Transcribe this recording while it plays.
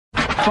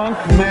Funk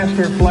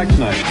Master Flex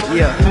Night.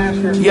 Yeah.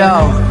 Master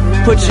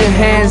Yo, put your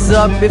hands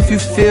up if you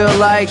feel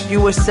like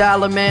you a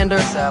salamander.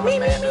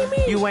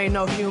 You ain't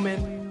no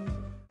human.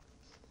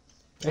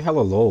 They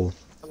hella low.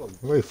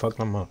 Really fucked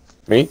them up.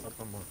 Me?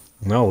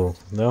 No,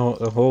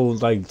 the whole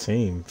like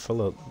team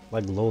full of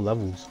like low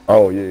levels.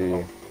 Oh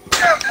yeah.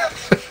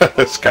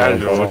 That's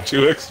kind of what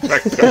you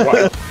expected.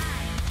 Fuck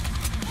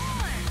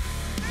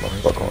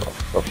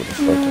with the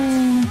structure.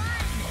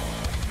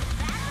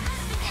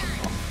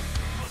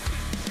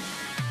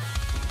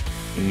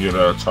 You get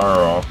a tire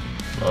off,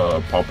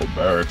 pop a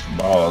barracks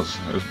balls.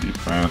 It'd be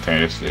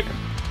fantastic.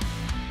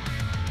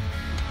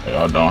 How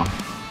y'all doing?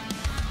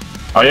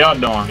 How y'all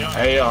doing?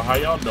 Hey yo, how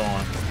y'all doing?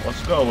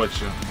 What's good with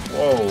you?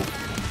 Whoa.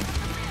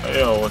 Hey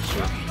yo, what's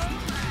you?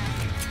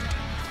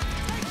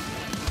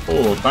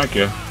 Oh, thank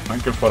you.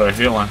 Thank you for the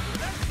healing.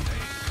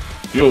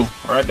 You,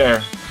 right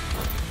there.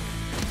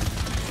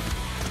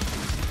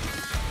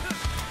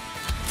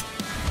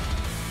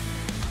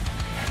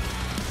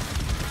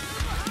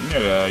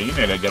 You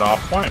need to get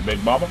off point,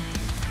 Big Baba.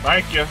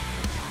 Thank you.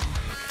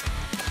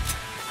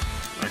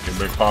 Thank you,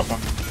 Big Papa.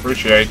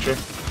 Appreciate you.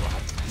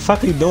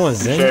 Fuck you doing,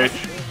 Zen?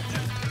 Appreciate you.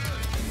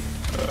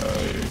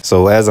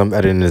 So as I'm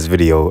editing this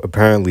video,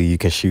 apparently you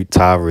can shoot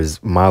towers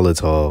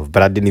Molotov,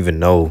 but I didn't even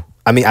know.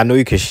 I mean, I know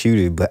you can shoot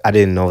it, but I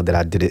didn't know that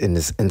I did it in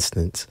this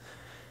instance.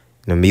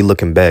 You know, me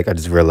looking back, I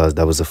just realized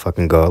that was a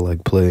fucking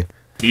godlike play.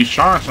 He's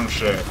trying some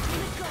shit.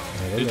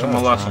 Yeah, Teach him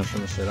a lesson.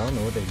 Some shit. I don't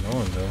know what they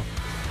doing though.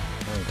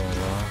 I ain't gonna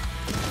lie.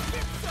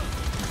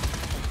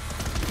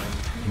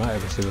 My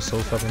accuracy was so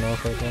fucking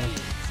off right now.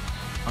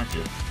 Thank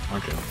you.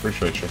 Thank you.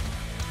 Appreciate you.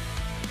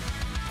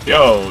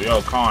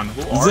 Yo, Con,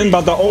 who are Zen you?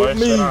 about to ult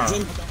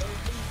me.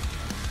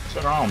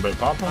 Sit down, Big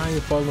Papa. I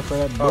ain't falling for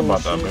that How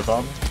about that, Big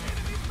Papa?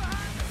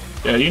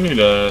 Yeah, you need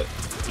to...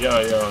 Yo,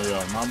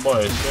 my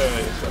boy,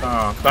 sit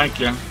down. Thank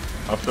you.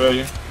 I feel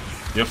you.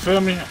 You feel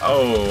me?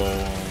 Oh,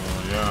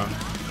 yeah.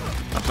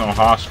 That's some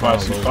hot,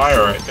 spicy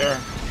fire right there.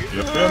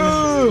 You feel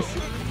me?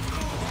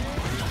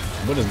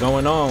 What is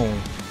going on?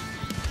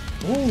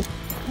 Ooh.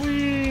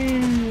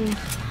 Whee.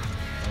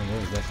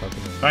 What is that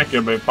fucking name? Thank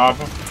you, Big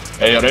Papa.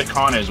 Hey, yo, that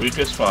Con is weak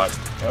as fuck.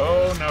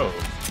 Oh, no.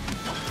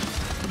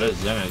 This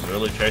Zen is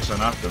really chasing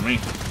after me.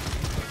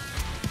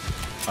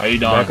 How you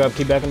doing? Back up,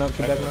 keep backing up,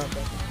 keep backing up.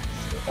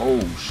 Oh,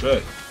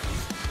 shit.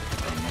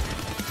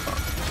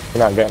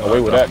 You're not getting away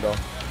with that though.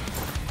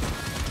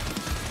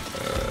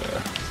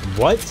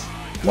 What?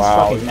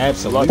 Wow, Fucking you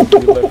absolutely.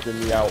 lucky you lifted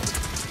me out.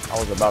 I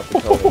was about to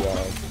kill the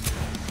guy.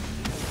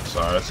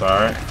 Sorry, it's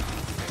alright.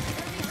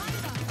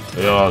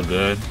 We all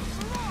good.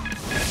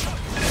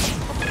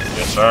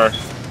 Yes, sir.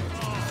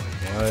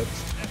 What?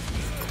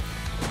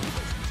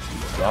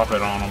 Drop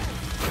it on him.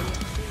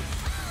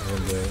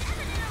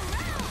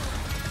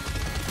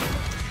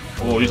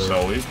 Oh, he's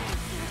so weak.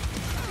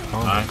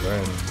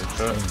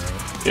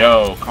 Nice.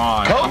 Yo,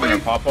 Con, come here,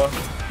 Papa.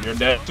 You're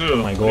dead too.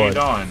 Oh my what are you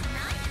God. doing?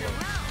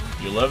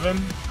 You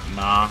living?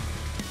 Nah,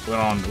 we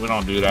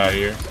don't do that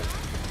here.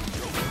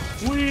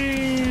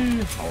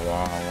 Whee! Hold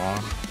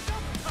on.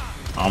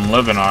 I'm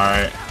living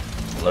alright.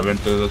 Living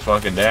through this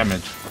fucking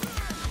damage.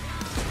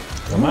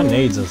 Yo, my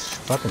nades is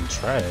fucking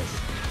trash.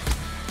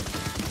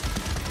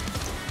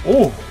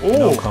 Ooh,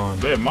 No, Con.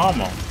 Big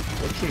mama,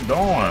 what you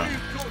doing?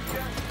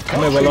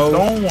 Come here, What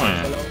Willow. you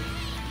doing?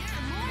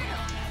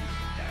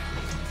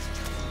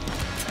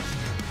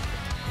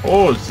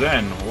 Oh,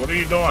 Zen, what are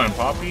you doing,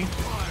 Poppy?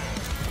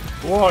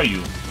 Who are you?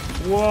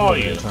 Who are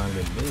you? Trying to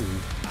get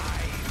moved.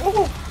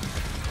 Oh,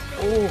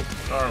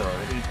 Sarah, what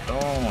are you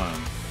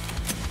doing?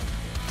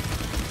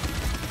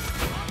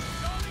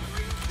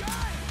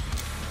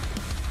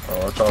 Oh,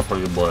 watch out for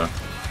you, boy.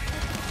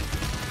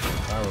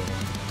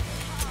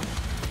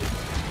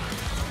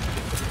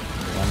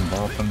 I'm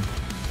buffing.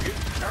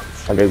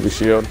 I gave you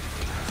shield.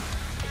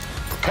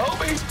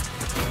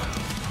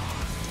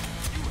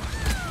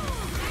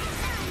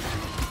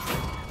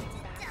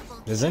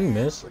 Does Zen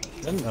miss?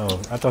 No,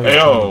 I thought he Hey,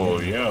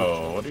 was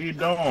yo, what are you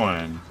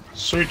doing?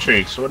 Sweet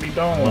Cheeks, what are you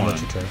I'll doing?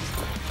 let you try.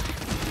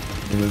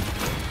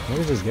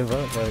 Maybe just give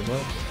up, like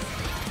what?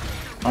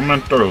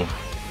 Coming through.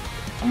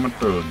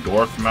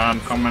 Dwarf man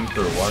coming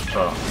through. Watch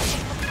out.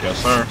 Yes,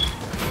 sir.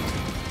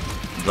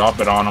 Drop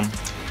it on him.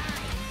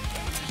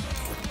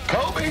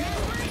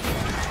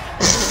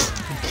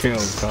 Kill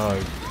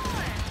Cog.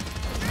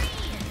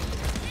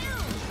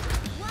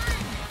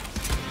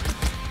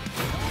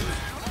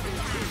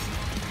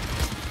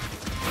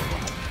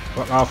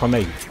 Fuck off of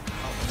me.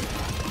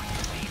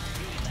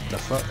 The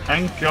fuck?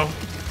 Thank you.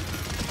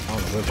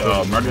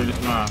 Yo, Murder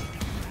this man.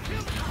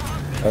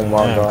 Oh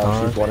my Damn, God,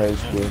 Con. she's 1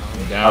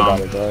 HP. Down. I got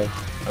it, bro.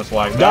 That's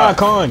like Die, that.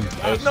 Con!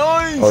 Nice.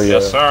 Oh yeah.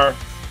 Yes, sir.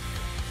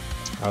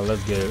 Alright,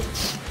 let's get it.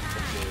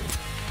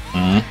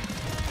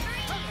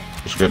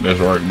 Let's get this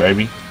work,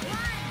 baby.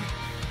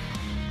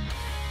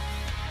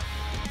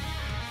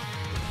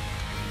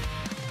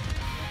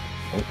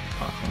 Oh,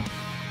 okay.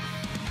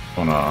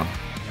 Gonna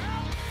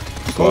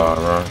slide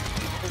right.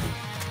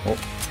 Oh,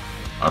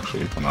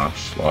 actually, gonna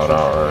slide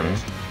out already.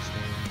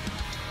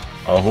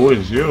 Oh, who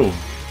is you?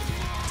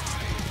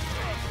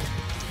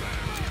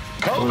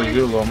 Who is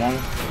you, little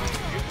mama?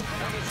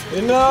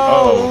 No.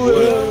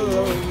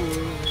 Oh,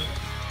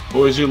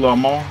 who is you, little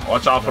mama?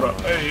 Watch out for the.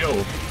 Hey, yo.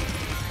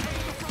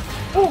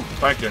 Woo,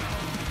 thank you.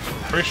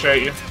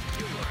 Appreciate you.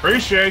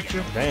 Appreciate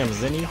you. Damn,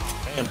 Zenny.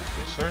 Damn.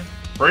 Yes, sir.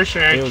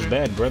 Appreciate you. Feels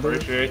bad, brother.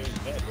 Appreciate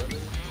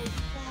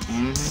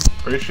you.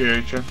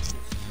 Appreciate you.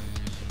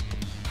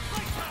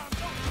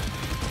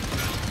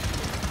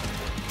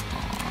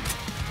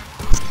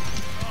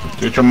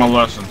 Teach him a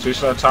lesson.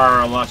 Teach that tire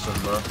a lesson,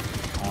 bro.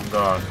 Oh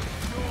God.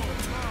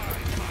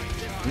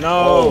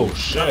 No. Oh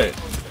shit.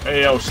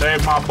 Hey yo,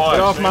 save my boy. Get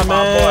off Save my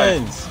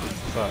mans.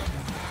 Fuck.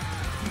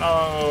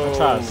 No. I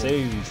try to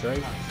save you,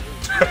 Trey.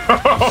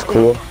 It's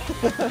cool.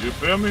 You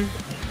feel me?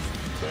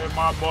 Save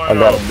my boy. I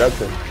got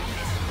abducted.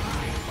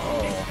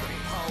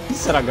 Oh. He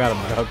said I got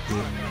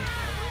abducted.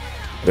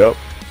 Yep.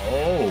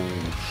 Oh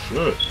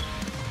shit.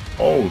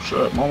 Oh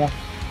shit, mama.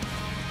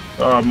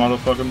 God,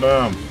 motherfucking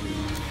damn.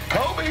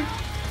 Kobe!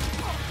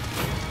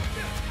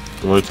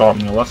 You really taught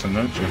me a lesson,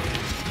 didn't you?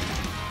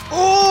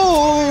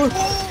 Oh!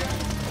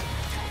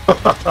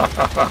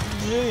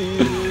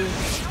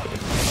 Jesus.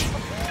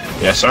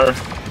 Yes, sir.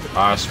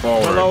 Eyes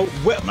forward. Hello.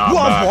 Not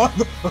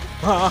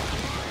back.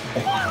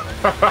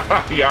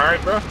 You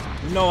alright, bro?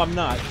 No, I'm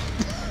not.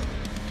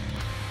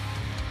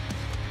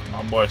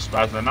 My boy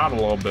spazzing out a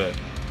little bit.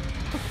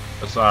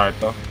 It's alright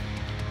though.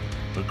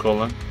 We're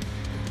cooling.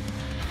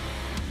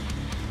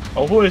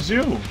 Oh, who is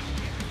you?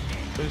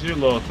 Who is you,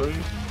 little three?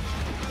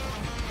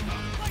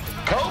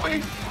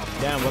 Kobe!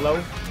 Down below.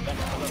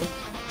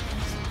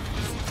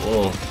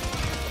 Whoa.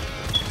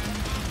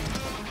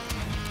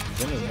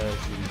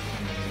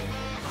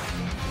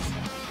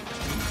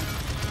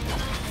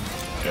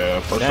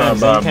 Yeah, push Damn, that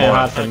Zen can't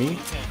hide bad from me.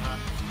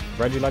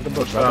 Read you like a boy.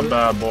 book, Push that brother.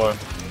 bad boy.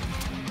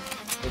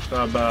 Push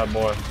that bad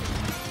boy.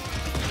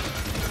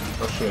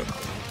 Push it.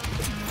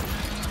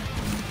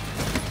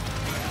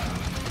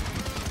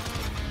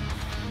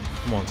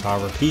 Come on,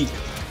 Tyra, peek.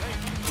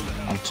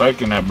 I'm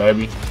taking that,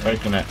 baby.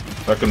 Taking it.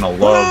 Taking the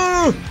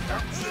love.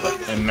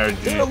 Energy.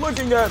 They're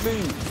looking at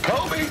me.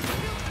 Kobe!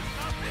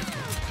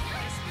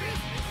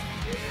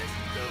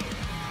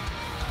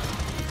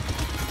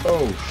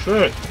 Oh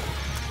shit.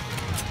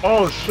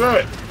 Oh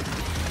shit.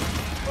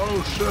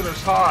 Oh shit,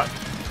 it's hot.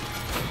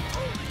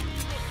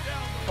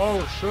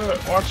 Oh shit,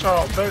 watch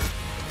out, bitch.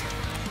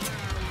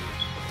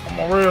 I'm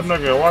a real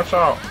nigga, watch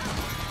out.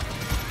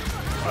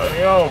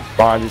 Hey yo.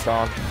 Behind you,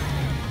 Sean.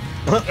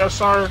 Yes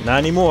sir. Not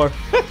anymore.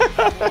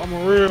 I'm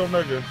a real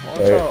nigga. Watch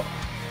Hey. out.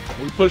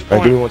 We push Hey,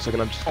 give me point. 1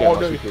 second. I'm just All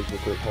getting my day. suitcase real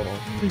quick. Hold on.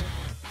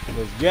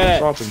 Let's get it.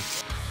 Something.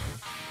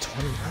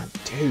 21,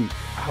 dude.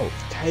 Out.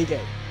 Take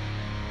it.